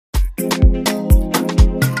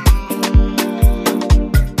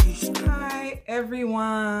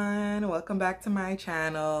everyone, welcome back to my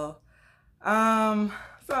channel.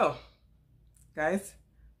 So guys,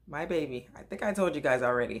 my baby, I think I told you guys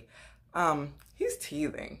already, he's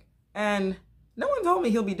teething, and no one told me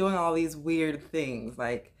he'll be doing all these weird things.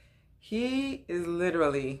 Like, he is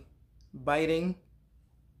literally biting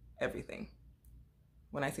everything.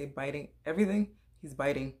 When I say biting everything, he's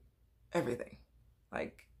biting everything.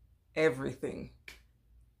 Like, everything.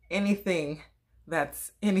 Anything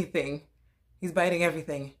that's anything. He's biting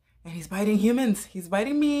everything. And he's biting humans. He's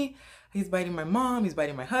biting me. He's biting my mom. He's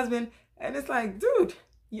biting my husband. And it's like, dude,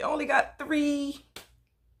 you only got 3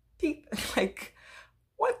 teeth. Like,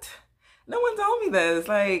 what? No one told me this.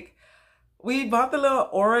 Like, we bought the little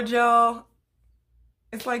Orajel.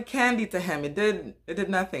 It's like candy to him. It did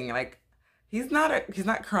nothing. Like, he's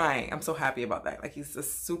not crying. I'm so happy about that. Like, he's a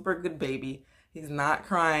super good baby. He's not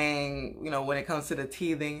crying, you know, when it comes to the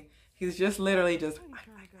teething. He's just literally just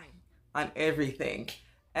on everything.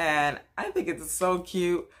 And I think it's so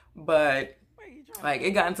cute, but like,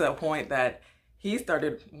 it got to a point that he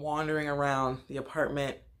started wandering around the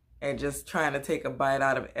apartment and just trying to take a bite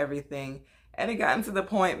out of everything. And it got to the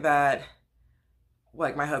point that,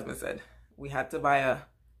 like my husband said, we had to buy a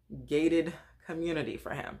gated community for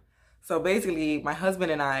him. So basically, my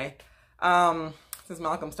husband and I, since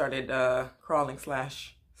Malcolm started crawling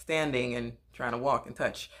 / standing and trying to walk and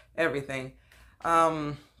touch everything,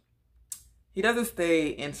 he doesn't stay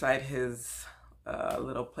inside his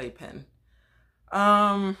little playpen.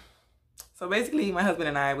 So basically, my husband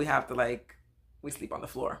and I, we have to, like, we sleep on the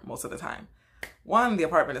floor most of the time. 1, the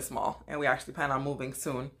apartment is small, and we actually plan on moving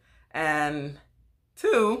soon. And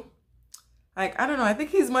 2, like, I don't know, I think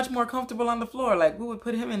he's much more comfortable on the floor. Like, we would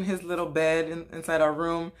put him in his little bed inside our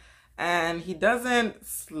room, and he doesn't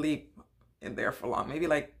sleep in there for long. Maybe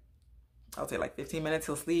like, I'll say like 15 minutes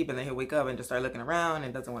he'll sleep, and then he'll wake up and just start looking around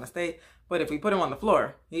and doesn't want to stay. But if we put him on the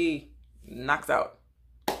floor, he knocks out.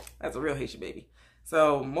 That's a real Haitian baby.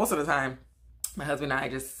 So most of the time, my husband and I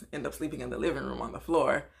just end up sleeping in the living room on the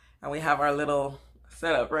floor, and we have our little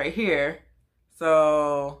setup right here.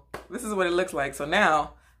 So this is what it looks like. So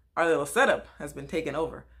now our little setup has been taken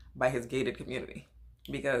over by his gated community,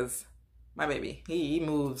 because my baby, he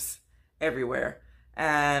moves everywhere.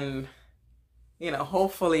 And, you know,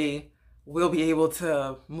 hopefully we'll be able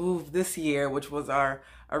to move this year, which was our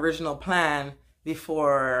original plan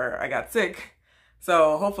before I got sick.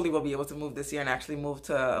 So hopefully we'll be able to move this year and actually move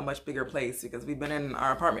to a much bigger place, because we've been in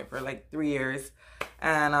our apartment for like 3 years.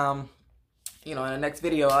 And, you know, in the next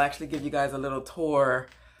video, I'll actually give you guys a little tour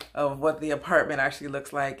of what the apartment actually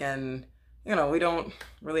looks like. And, you know, we don't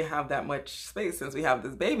really have that much space since we have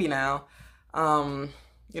this baby now.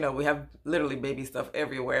 You know, we have literally baby stuff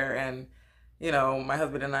everywhere. And, you know, my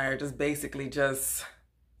husband and I are just basically just,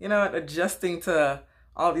 you know, adjusting to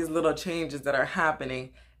all these little changes that are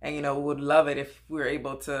happening. And, you know, we would love it if we were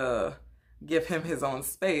able to give him his own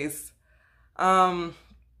space. But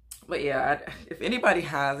yeah, if anybody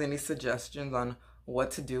has any suggestions on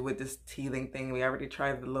what to do with this teething thing, we already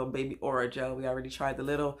tried the little baby Orajel. We already tried the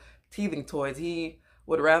little teething toys. He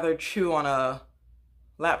would rather chew on a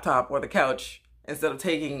laptop or the couch instead of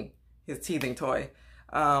taking his teething toy.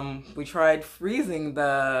 We tried freezing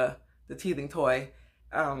the teething toy.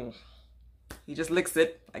 He just licks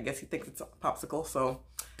it. I guess he thinks it's a popsicle, so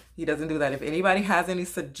he doesn't do that. If anybody has any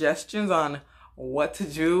suggestions on what to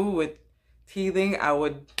do with teething, I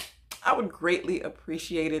would greatly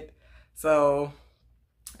appreciate it, so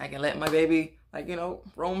I can let my baby, like, you know,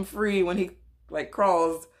 roam free when he like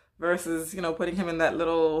crawls, versus, you know, putting him in that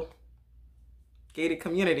little gated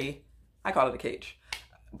community. I call it a cage,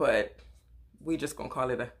 but we just gonna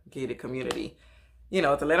call it a gated community, you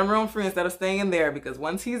know, to let him roam free instead of staying in there. Because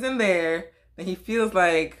once he's in there, then he feels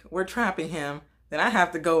like we're trapping him. Then I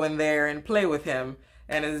have to go in there and play with him,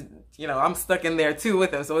 and is, you know, I'm stuck in there too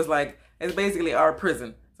with him. So it's like, it's basically our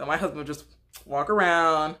prison. So my husband will just walk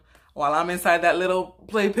around while I'm inside that little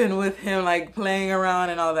playpen with him, like playing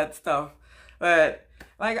around and all that stuff. But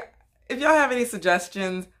like, if y'all have any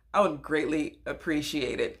suggestions, I would greatly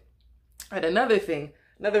appreciate it. And another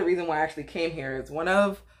reason why I actually came here is one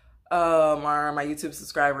of my YouTube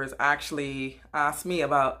subscribers actually asked me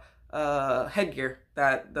about headgear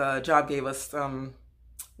that the job gave us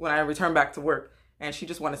when I returned back to work, and she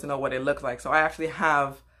just wanted to know what it looked like. So I actually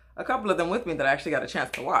have a couple of them with me that I actually got a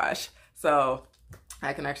chance to wash, so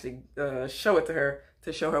I can actually show it to her,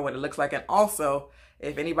 to show her what it looks like. And also,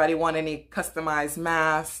 if anybody want any customized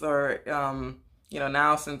masks, or you know,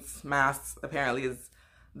 now since masks apparently is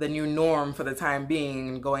the new norm for the time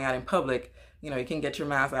being, going out in public, you know, you can get your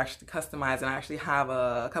mask actually customized. And I actually have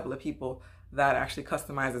a couple of people that actually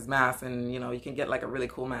customizes masks, and, you know, you can get like a really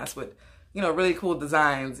cool mask with really cool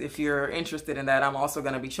designs. If you're interested in that, I'm also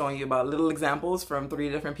going to be showing you about little examples from 3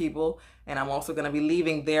 different people, and I'm also going to be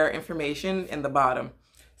leaving their information in the bottom.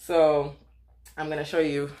 So I'm going to show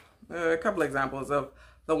you a couple examples of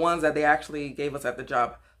the ones that they actually gave us at the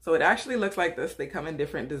job. So it actually looks like this. They come in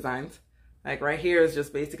different designs. Like right here is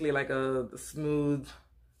just basically like a smooth,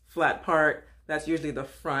 flat part. That's usually the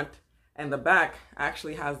front. And the back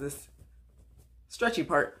actually has this stretchy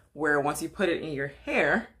part where once you put it in your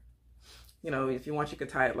hair, if you want, you could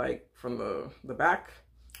tie it like from the back.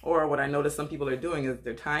 Or what I noticed some people are doing is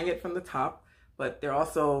they're tying it from the top, but they're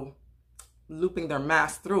also looping their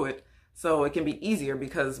mask through it. So it can be easier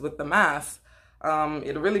because with the mask,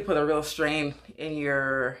 it really put a real strain in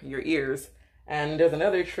your ears. And there's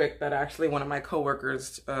another trick that actually one of my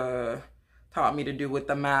coworkers taught me to do with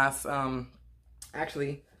the mask.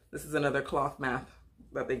 Actually, this is another cloth mask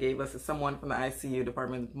that they gave us. It's someone from the ICU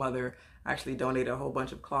department's mother actually donated a whole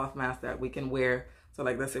bunch of cloth masks that we can wear. So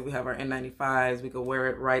like let's say we have our N95s, we could wear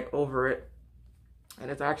it right over it.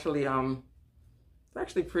 And it's actually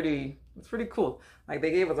pretty cool. Like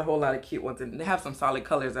they gave us a whole lot of cute ones, and they have some solid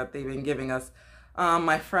colors that they've been giving us.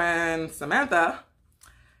 My friend Samantha,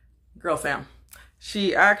 girl Sam,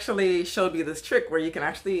 she actually showed me this trick where you can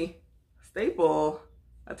actually staple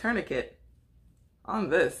a tourniquet on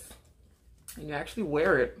this, and you actually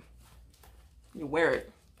wear it. You wear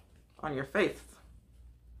it on your face.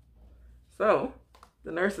 So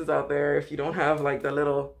the nurses out there, if you don't have like the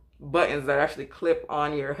little buttons that actually clip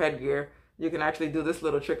on your headgear, you can actually do this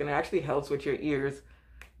little trick, and it actually helps with your ears.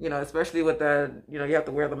 Especially with the, you have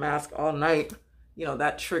to wear the mask all night.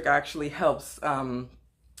 That trick actually helps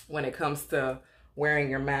when it comes to wearing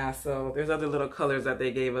your mask. So there's other little colors that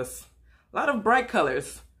they gave us. A lot of bright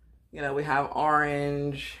colors. We have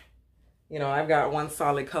orange. I've got one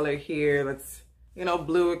solid color here that's,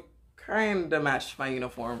 blue. It kind of matched my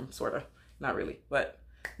uniform, sort of. Not really, but,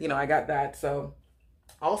 I got that. So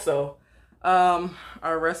also,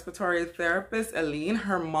 our respiratory therapist, Aline,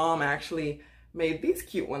 her mom actually made these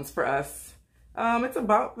cute ones for us. It's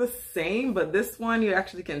about the same, but this one you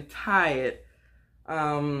actually can tie it.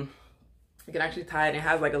 You can actually tie it. It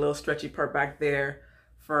has like a little stretchy part back there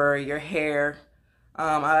for your hair.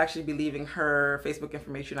 I'll actually be leaving her Facebook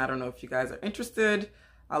information. I don't know if you guys are interested.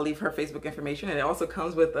 I'll leave her Facebook information, and it also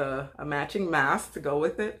comes with a matching mask to go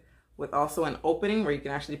with it, with also an opening where you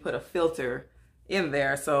can actually put a filter in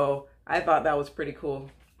there. So I thought that was pretty cool.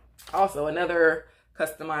 Also, another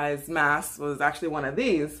customized mask was actually one of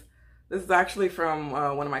these. This is actually from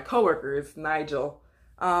one of my coworkers, Nigel.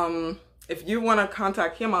 If you want to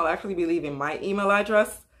contact him, I'll actually be leaving my email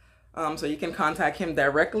address, so you can contact him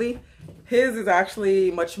directly. His is actually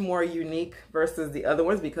much more unique versus the other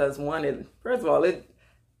ones because first of all,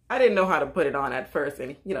 I didn't know how to put it on at first,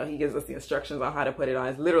 and he gives us the instructions on how to put it on.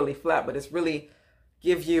 It's literally flat, but it's really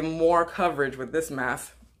gives you more coverage with this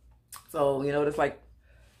mask. So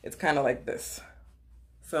it's kind of like this.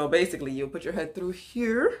 So basically you put your head through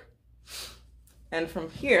here, and from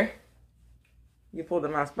here you pull the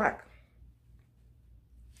mask back.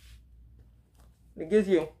 It gives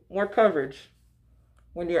you more coverage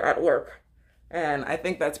when you're at work, and I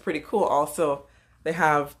think that's pretty cool. Also, they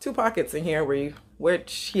have 2 pockets in here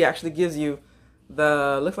which he actually gives you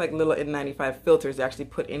looks like little N95 filters they actually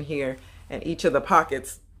put in here in each of the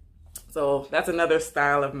pockets. So that's another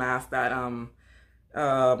style of mask that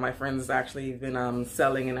my friends actually been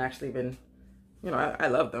selling, and actually been, I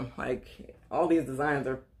love them. Like all these designs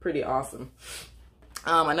are pretty awesome.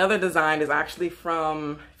 Another design is actually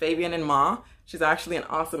from Fabian&Mom. She's actually an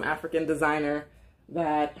awesome African designer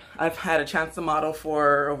that I've had a chance to model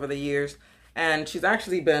for over the years. And she's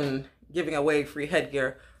actually been giving away free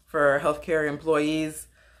headgear for healthcare employees.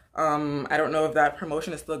 I don't know if that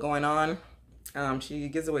promotion is still going on. She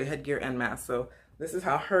gives away headgear and masks. So this is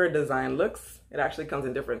how her design looks. It actually comes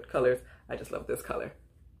in different colors. I just love this color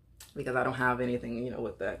because I don't have anything,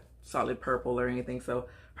 with that solid purple or anything. So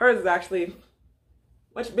hers is actually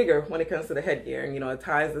much bigger when it comes to the headgear. And, it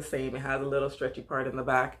ties the same. It has a little stretchy part in the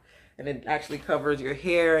back, and it actually covers your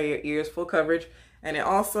hair, your ears, full coverage. And it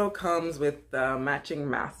also comes with matching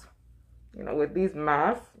masks. With these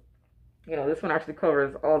masks, this one actually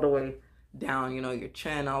covers all the way down, your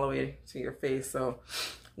chin all the way to your face. So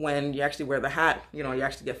when you actually wear the hat, you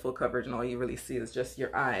actually get full coverage, and all you really see is just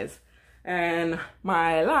your eyes. And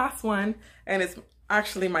my last one, and it's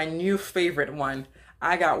actually my new favorite one.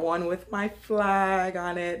 I got one with my flag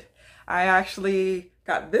on it. I actually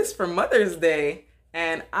got this for Mother's Day,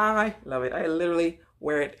 and I love it. I literally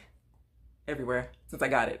wear it everywhere since I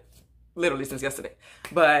got it. Literally since yesterday.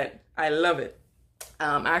 But I love it.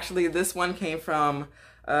 Actually, this one came from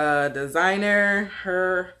a designer.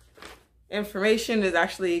 Her information is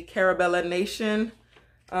actually Karabela Nation.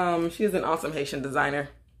 She is an awesome Haitian designer.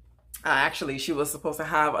 Actually, she was supposed to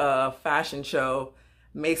have a fashion show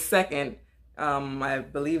May 2nd. I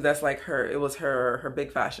believe that's like it was her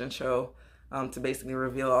big fashion show, to basically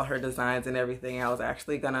reveal all her designs and everything. I was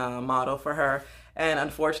actually gonna model for her. And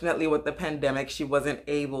unfortunately with the pandemic, she wasn't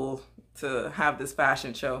able to have this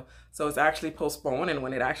fashion show. So it's actually postponed. And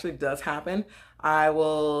when it actually does happen, I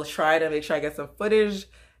will try to make sure I get some footage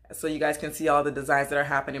so you guys can see all the designs that are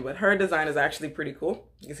happening. But her design is actually pretty cool.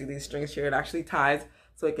 You can see these strings here. It actually ties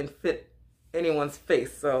so it can fit anyone's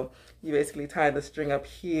face. So you basically tie the string up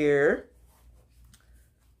here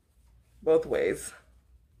both ways.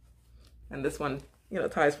 And this one, you know,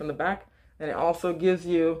 ties from the back. And it also gives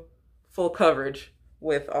you full coverage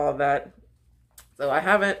with all that. So I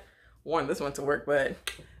haven't worn this one to work, but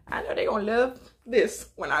I know they're gonna love this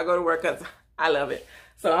when I go to work because I love it.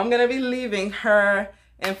 So I'm gonna be leaving her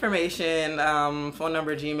information, phone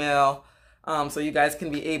number, Gmail, so you guys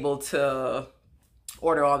can be able to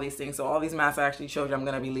order all these things. So all these masks I actually showed you, I'm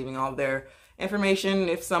gonna be leaving all their information.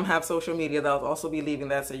 If some have social media, they'll also be leaving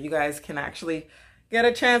that, so you guys can actually get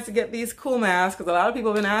a chance to get these cool masks, because a lot of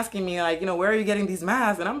people have been asking me, like, you know, where are you getting these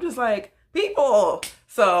masks? And I'm just like, people.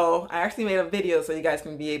 So I actually made a video so you guys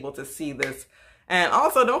can be able to see this. And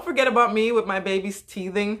also, don't forget about me with my baby's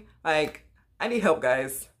teething. Like, I need help,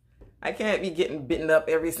 guys. I can't be getting bitten up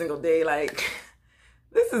every single day. Like,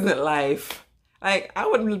 this isn't life. Like, I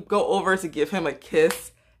would go over to give him a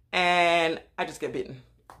kiss and I just get bitten.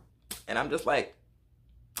 And I'm just like,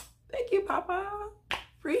 thank you, Papa.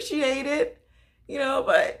 Appreciate it. You know,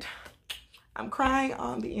 but I'm crying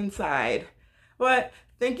on the inside. But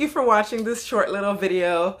thank you for watching this short little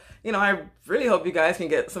video. You know, I really hope you guys can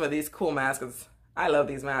get some of these cool masks, because I love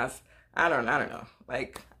these masks. I don't know.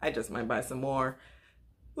 Like, I just might buy some more.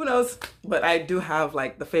 Who knows? But I do have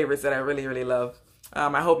like the favorites that I really, really love.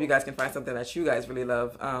 I hope you guys can find something that you guys really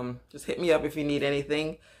love. Just hit me up if you need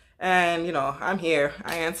anything. And, you know, I'm here.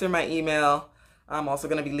 I answer my email. I'm also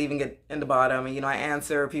going to be leaving it in the bottom. And, you know, I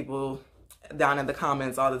answer people down in the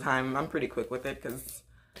comments all the time. I'm pretty quick with it because,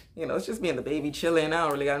 you know, it's just me and the baby chilling. I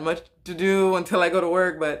don't really got much to do until I go to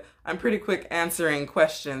work, but I'm pretty quick answering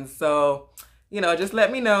questions. So, you know, just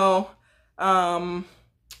let me know. I'll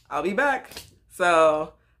be back.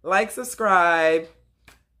 So like, subscribe.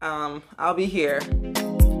 I'll be here.